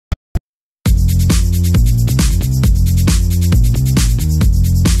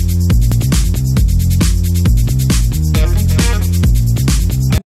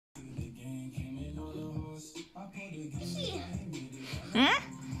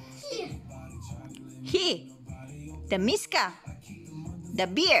The Miska. The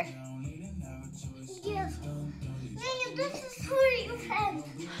beer. Yes. Nene, this is for your friend.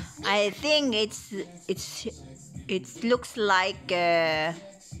 I think it looks like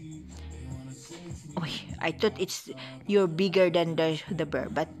oh, I thought you're bigger than the bear,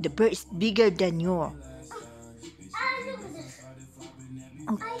 but the bear is bigger than you.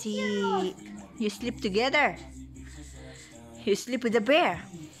 Look at this. Oh, you sleep together. You sleep with the bear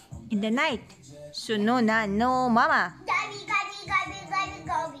in the night. So no mama. Gabby.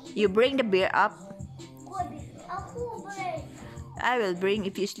 You bring the bear up. Ako, break. I will bring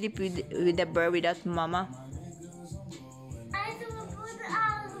if you sleep with the bear without mama. I don't put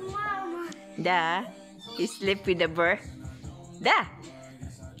out mama. Da, you sleep with the bear. Da.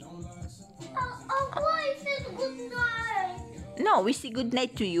 I said good night. No, we say good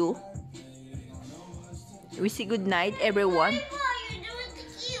night to you. We say good night, everyone. Bye-bye, you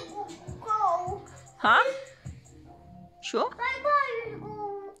don't go. Huh? Sure? Bye-bye, you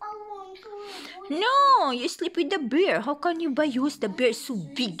go. I want to. No, you sleep with the bear. How can you use the bear is so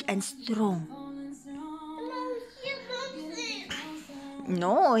big and strong? No, he don't sleep.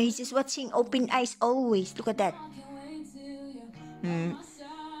 No, he's just watching open eyes always. Look at that. He don't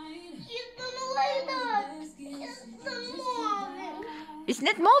like that. It's not moving. It's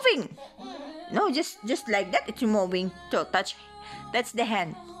not moving. No, just like that. It's moving. So touch. That's the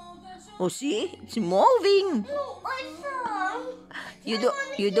hand. Oh, see, it's moving. No, I saw. You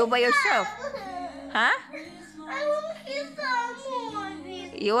do by yourself, huh? I want his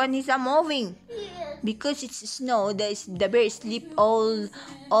moving. You want his moving Yes. because it's snow. The bear sleep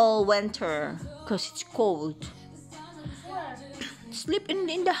all winter because it's cold. Where? Sleep in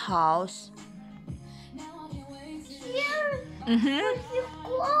the house. Here? Mhm. He's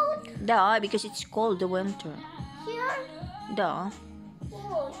cold. Da, because it's cold the winter. Here? Da.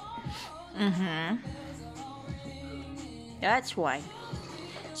 Cold. Mhm. That's why.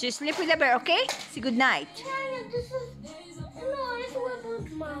 So you sleep with the bear, okay? Say good night. Nana, this is... No, it's about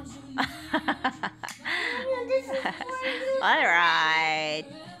mom. Nana, this is for you. All right.